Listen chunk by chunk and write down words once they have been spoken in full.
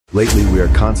Lately, we are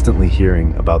constantly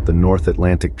hearing about the North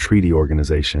Atlantic Treaty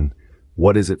Organization.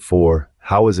 What is it for?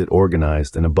 How is it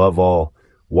organized? And above all,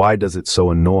 why does it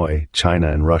so annoy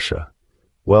China and Russia?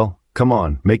 Well, come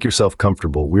on, make yourself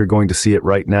comfortable. We're going to see it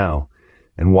right now,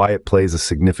 and why it plays a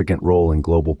significant role in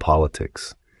global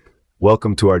politics.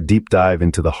 Welcome to our deep dive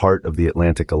into the heart of the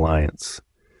Atlantic Alliance.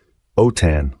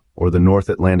 OTAN, or the North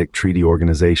Atlantic Treaty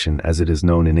Organization as it is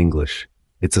known in English.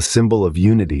 It's a symbol of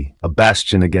unity, a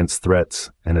bastion against threats,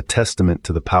 and a testament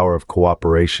to the power of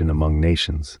cooperation among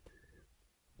nations.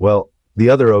 Well,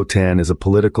 the other OTAN is a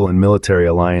political and military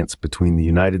alliance between the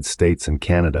United States and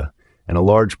Canada, and a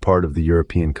large part of the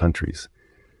European countries.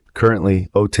 Currently,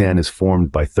 OTAN is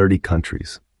formed by 30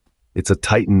 countries. It's a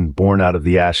titan born out of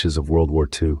the ashes of World War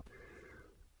II.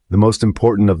 The most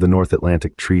important of the North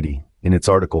Atlantic Treaty, in its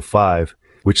Article 5,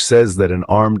 which says that an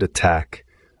armed attack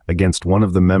against one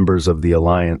of the members of the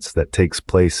alliance that takes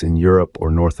place in Europe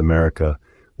or North America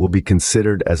will be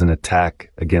considered as an attack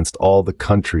against all the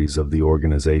countries of the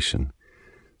organization.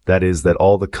 That is, that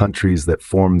all the countries that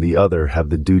form the other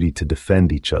have the duty to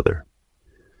defend each other.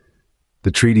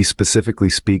 The treaty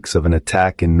specifically speaks of an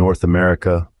attack in North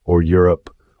America or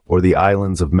Europe or the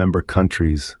islands of member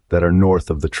countries that are north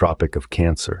of the Tropic of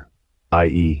Cancer,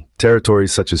 i.e.,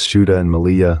 territories such as Ceuta and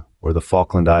Melilla or the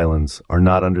Falkland Islands are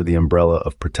not under the umbrella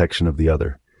of protection of the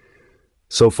other.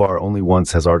 So far, only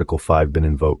once has Article 5 been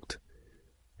invoked.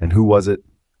 And who was it?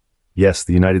 Yes,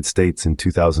 the United States in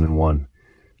 2001.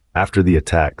 After the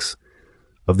attacks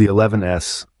of the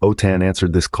 11S, OTAN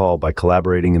answered this call by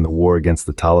collaborating in the war against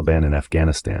the Taliban in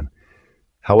Afghanistan.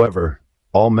 However,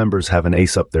 all members have an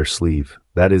ace up their sleeve,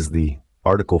 that is the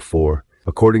Article 4,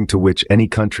 according to which any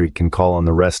country can call on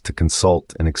the rest to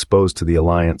consult and expose to the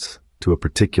alliance to a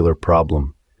particular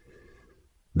problem.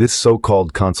 This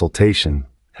so-called consultation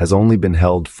has only been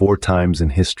held 4 times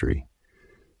in history.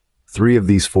 3 of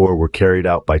these 4 were carried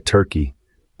out by Turkey,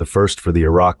 the first for the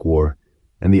Iraq War,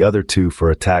 and the other 2 for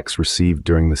attacks received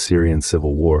during the Syrian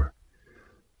civil war.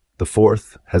 The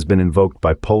 4th has been invoked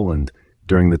by Poland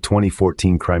during the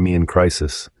 2014 Crimean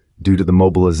crisis due to the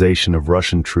mobilization of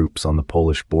Russian troops on the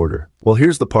Polish border. Well,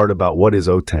 here's the part about what is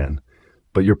OTAN.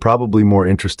 But you're probably more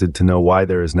interested to know why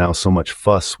there is now so much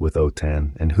fuss with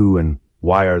OTAN and who and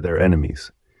why are their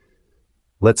enemies.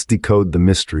 Let's decode the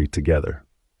mystery together.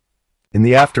 In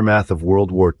the aftermath of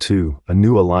World War II, a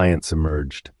new alliance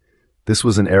emerged. This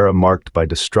was an era marked by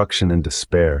destruction and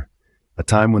despair, a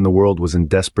time when the world was in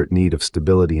desperate need of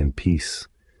stability and peace.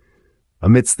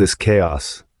 Amidst this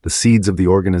chaos, the seeds of the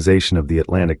Organization of the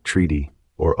Atlantic Treaty,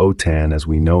 or OTAN as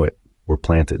we know it, were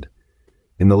planted.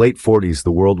 In the late 40s,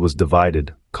 the world was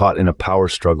divided, caught in a power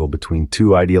struggle between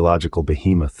 2 ideological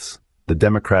behemoths, the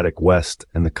democratic West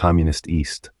and the communist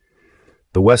East.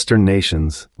 The Western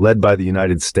nations, led by the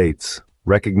United States,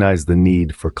 recognized the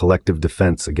need for collective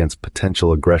defense against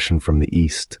potential aggression from the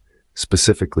East,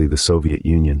 specifically the Soviet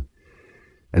Union.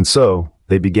 And so,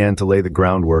 they began to lay the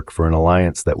groundwork for an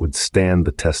alliance that would stand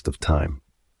the test of time.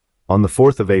 On the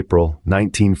 4th of April,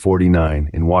 1949,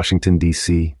 in Washington,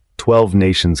 D.C., 12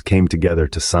 nations came together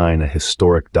to sign a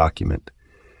historic document.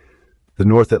 The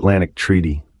North Atlantic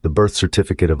Treaty, the birth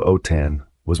certificate of OTAN,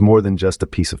 was more than just a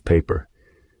piece of paper.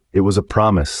 It was a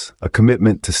promise, a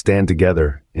commitment to stand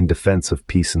together in defense of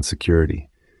peace and security.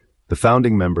 The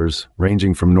founding members,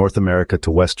 ranging from North America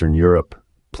to Western Europe,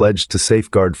 pledged to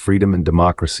safeguard freedom and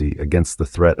democracy against the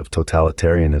threat of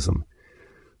totalitarianism.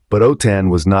 But OTAN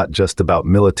was not just about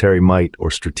military might or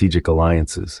strategic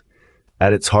alliances.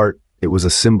 At its heart, it was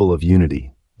a symbol of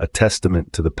unity, a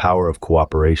testament to the power of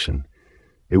cooperation.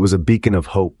 It was a beacon of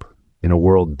hope in a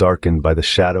world darkened by the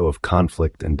shadow of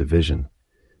conflict and division.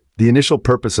 The initial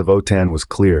purpose of OTAN was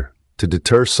clear: to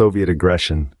deter Soviet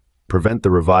aggression, prevent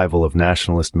the revival of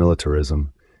nationalist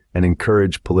militarism, and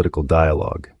encourage political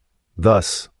dialogue.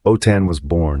 Thus, OTAN was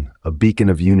born, a beacon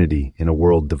of unity in a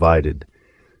world divided.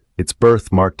 Its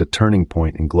birth marked a turning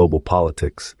point in global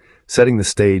politics, setting the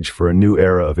stage for a new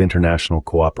era of international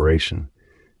cooperation.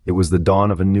 It was the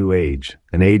dawn of a new age,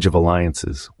 an age of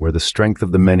alliances, where the strength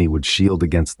of the many would shield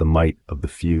against the might of the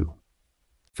few.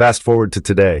 Fast forward to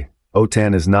today,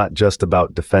 OTAN is not just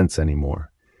about defense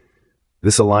anymore.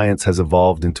 This alliance has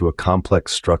evolved into a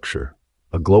complex structure,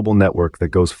 a global network that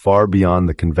goes far beyond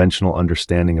the conventional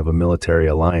understanding of a military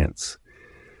alliance.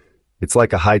 It's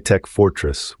like a high-tech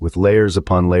fortress with layers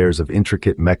upon layers of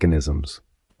intricate mechanisms,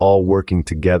 all working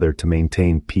together to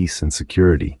maintain peace and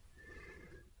security.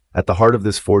 At the heart of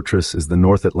this fortress is the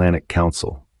North Atlantic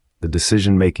Council, the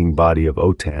decision-making body of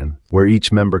OTAN, where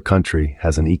each member country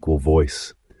has an equal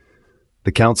voice.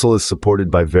 The Council is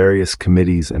supported by various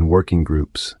committees and working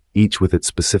groups, each with its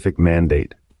specific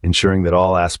mandate, ensuring that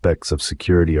all aspects of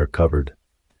security are covered.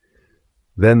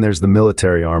 Then there's the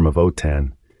military arm of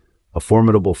OTAN, a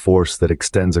formidable force that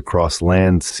extends across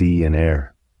land, sea, and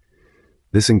air.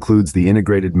 This includes the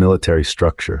integrated military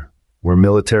structure, where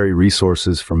military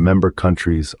resources from member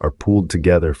countries are pooled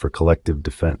together for collective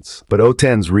defense. But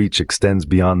OTAN's reach extends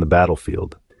beyond the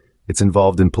battlefield. It's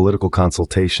involved in political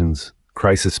consultations,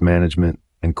 crisis management,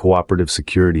 and cooperative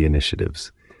security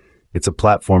initiatives. It's a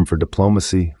platform for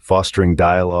diplomacy, fostering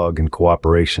dialogue and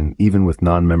cooperation even with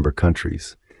non-member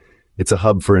countries. It's a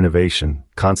hub for innovation,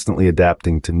 constantly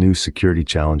adapting to new security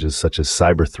challenges such as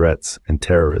cyber threats and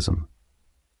terrorism.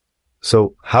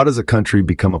 So, how does a country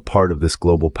become a part of this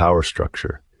global power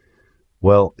structure?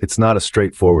 Well, it's not a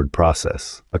straightforward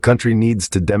process. A country needs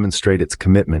to demonstrate its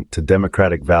commitment to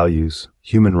democratic values,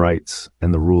 human rights,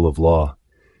 and the rule of law.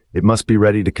 It must be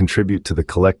ready to contribute to the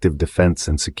collective defense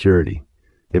and security.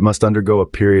 It must undergo a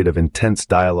period of intense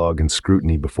dialogue and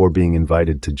scrutiny before being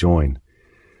invited to join.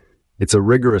 It's a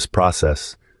rigorous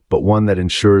process, but one that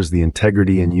ensures the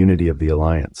integrity and unity of the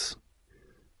alliance.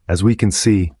 As we can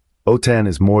see, OTAN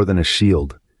is more than a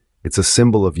shield. It's a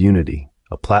symbol of unity,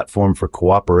 a platform for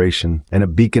cooperation, and a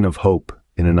beacon of hope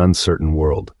in an uncertain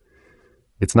world.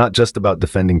 It's not just about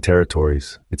defending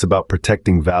territories. It's about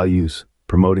protecting values,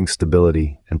 promoting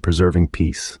stability, and preserving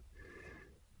peace.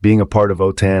 Being a part of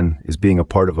OTAN is being a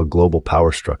part of a global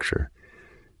power structure.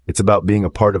 It's about being a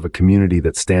part of a community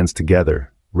that stands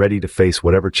together, ready to face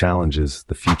whatever challenges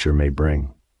the future may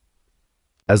bring.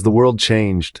 As the world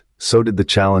changed, so did the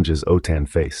challenges OTAN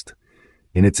faced.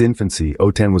 In its infancy,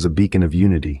 OTAN was a beacon of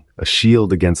unity, a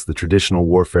shield against the traditional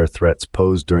warfare threats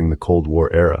posed during the Cold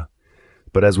War era.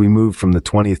 But as we moved from the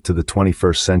 20th to the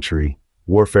 21st century,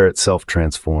 warfare itself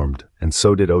transformed, and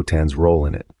so did OTAN's role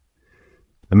in it.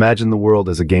 Imagine the world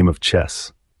as a game of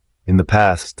chess. In the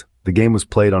past, the game was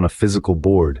played on a physical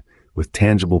board with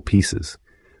tangible pieces.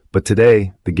 But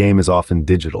today, the game is often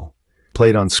digital,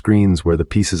 played on screens where the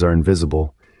pieces are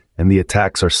invisible and the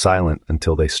attacks are silent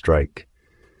until they strike.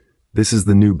 This is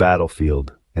the new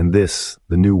battlefield, and this,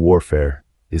 the new warfare,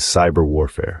 is cyber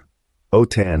warfare.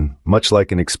 OTAN, much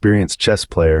like an experienced chess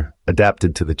player,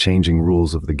 adapted to the changing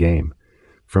rules of the game.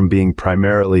 From being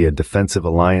primarily a defensive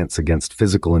alliance against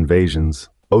physical invasions,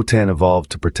 OTAN evolved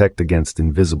to protect against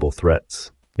invisible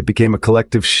threats. It became a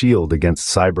collective shield against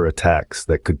cyber attacks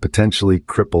that could potentially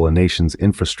cripple a nation's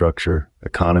infrastructure,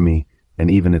 economy,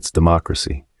 and even its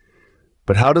democracy.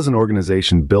 But how does an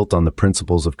organization built on the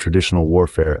principles of traditional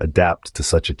warfare adapt to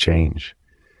such a change?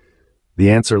 The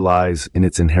answer lies in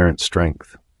its inherent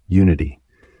strength: unity.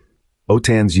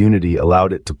 OTAN's unity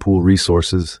allowed it to pool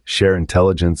resources, share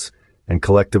intelligence, and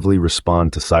collectively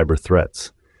respond to cyber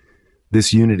threats.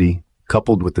 This unity,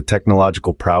 coupled with the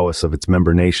technological prowess of its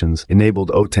member nations,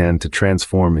 enabled OTAN to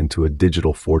transform into a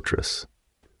digital fortress.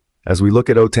 As we look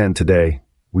at OTAN today,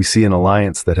 we see an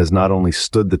alliance that has not only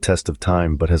stood the test of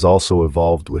time, but has also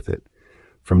evolved with it.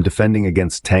 From defending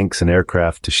against tanks and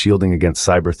aircraft to shielding against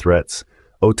cyber threats,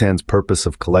 OTAN's purpose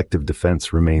of collective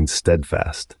defense remains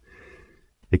steadfast.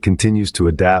 It continues to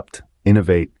adapt,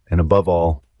 innovate, and above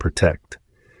all, protect.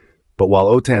 But while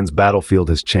OTAN's battlefield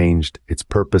has changed, its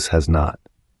purpose has not.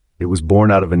 It was born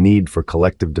out of a need for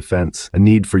collective defense, a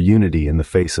need for unity in the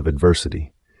face of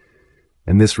adversity.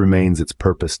 And this remains its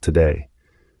purpose today.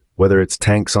 Whether it's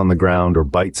tanks on the ground or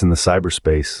bites in the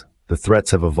cyberspace, the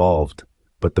threats have evolved,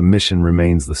 but the mission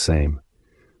remains the same.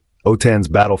 OTAN's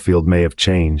battlefield may have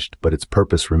changed, but its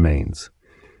purpose remains.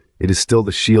 It is still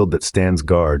the shield that stands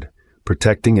guard,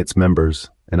 protecting its members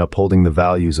and upholding the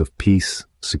values of peace,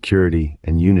 security,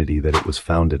 and unity that it was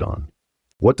founded on.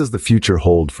 What does the future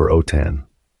hold for OTAN?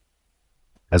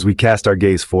 As we cast our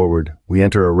gaze forward, we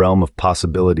enter a realm of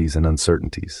possibilities and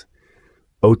uncertainties.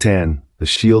 OTAN, the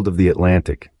shield of the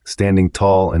Atlantic, standing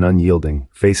tall and unyielding,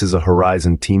 faces a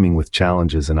horizon teeming with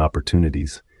challenges and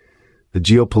opportunities. The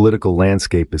geopolitical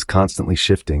landscape is constantly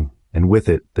shifting, and with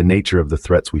it, the nature of the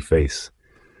threats we face.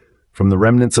 From the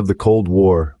remnants of the Cold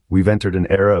War, we've entered an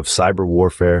era of cyber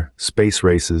warfare, space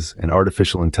races, and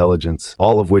artificial intelligence,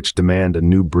 all of which demand a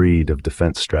new breed of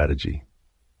defense strategy.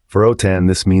 For OTAN,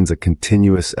 this means a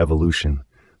continuous evolution,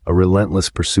 a relentless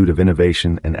pursuit of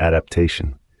innovation and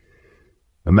adaptation.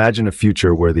 Imagine a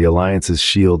future where the alliance's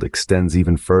shield extends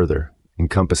even further,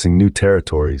 encompassing new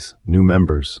territories, new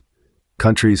members,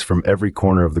 countries from every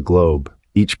corner of the globe,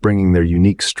 each bringing their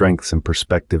unique strengths and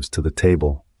perspectives to the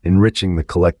table, enriching the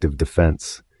collective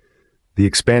defense. The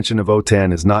expansion of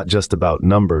OTAN is not just about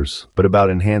numbers, but about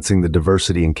enhancing the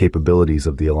diversity and capabilities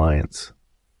of the alliance.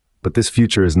 But this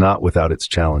future is not without its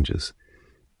challenges.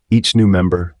 Each new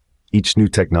member, each new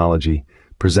technology,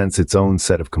 presents its own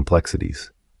set of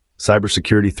complexities.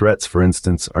 Cybersecurity threats, for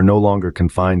instance, are no longer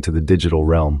confined to the digital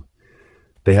realm.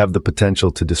 They have the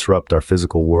potential to disrupt our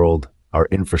physical world, our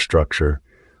infrastructure,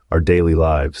 our daily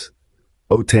lives.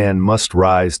 OTAN must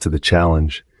rise to the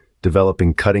challenge,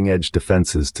 developing cutting-edge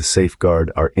defenses to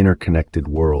safeguard our interconnected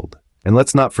world. And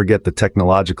let's not forget the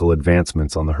technological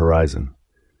advancements on the horizon.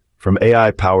 From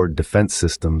AI-powered defense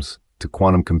systems to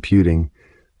quantum computing,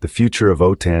 the future of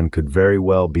OTAN could very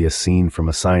well be a scene from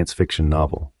a science fiction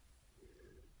novel.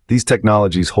 These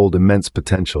technologies hold immense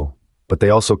potential, but they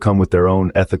also come with their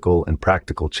own ethical and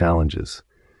practical challenges.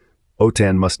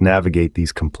 OTAN must navigate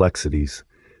these complexities,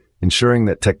 ensuring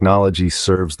that technology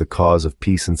serves the cause of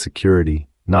peace and security,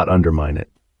 not undermine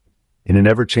it. In an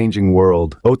ever-changing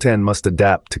world, OTAN must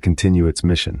adapt to continue its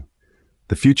mission.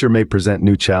 The future may present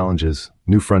new challenges,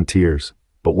 new frontiers,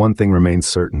 but one thing remains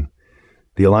certain: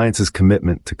 the alliance's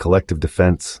commitment to collective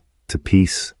defense, to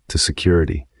peace, to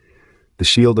security. The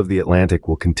shield of the Atlantic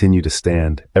will continue to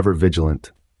stand, ever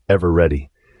vigilant, ever ready.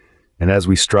 And as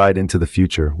we stride into the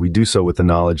future, we do so with the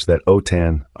knowledge that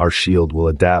OTAN, our shield, will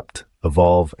adapt,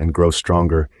 evolve, and grow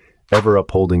stronger, ever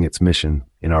upholding its mission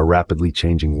in our rapidly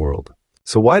changing world.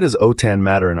 So why does OTAN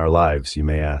matter in our lives, you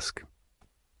may ask?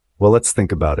 Well, let's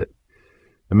think about it.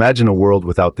 Imagine a world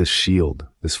without this shield,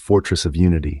 this fortress of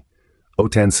unity.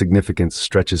 OTAN's significance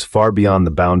stretches far beyond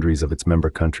the boundaries of its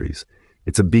member countries.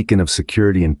 It's a beacon of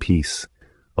security and peace,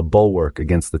 a bulwark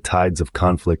against the tides of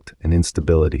conflict and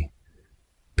instability.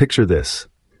 Picture this: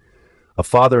 a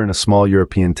father in a small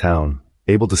European town,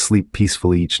 able to sleep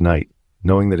peacefully each night,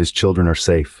 knowing that his children are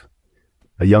safe.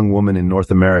 A young woman in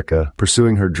North America,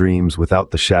 pursuing her dreams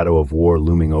without the shadow of war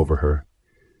looming over her.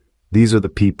 These are the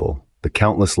people, the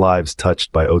countless lives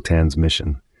touched by OTAN's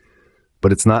mission.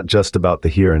 But it's not just about the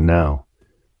here and now.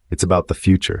 It's about the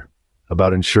future,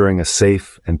 about ensuring a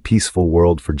safe and peaceful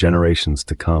world for generations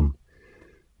to come.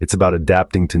 It's about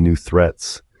adapting to new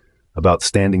threats, about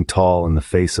standing tall in the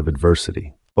face of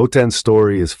adversity. OTAN's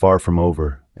story is far from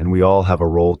over, and we all have a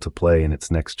role to play in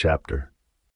its next chapter.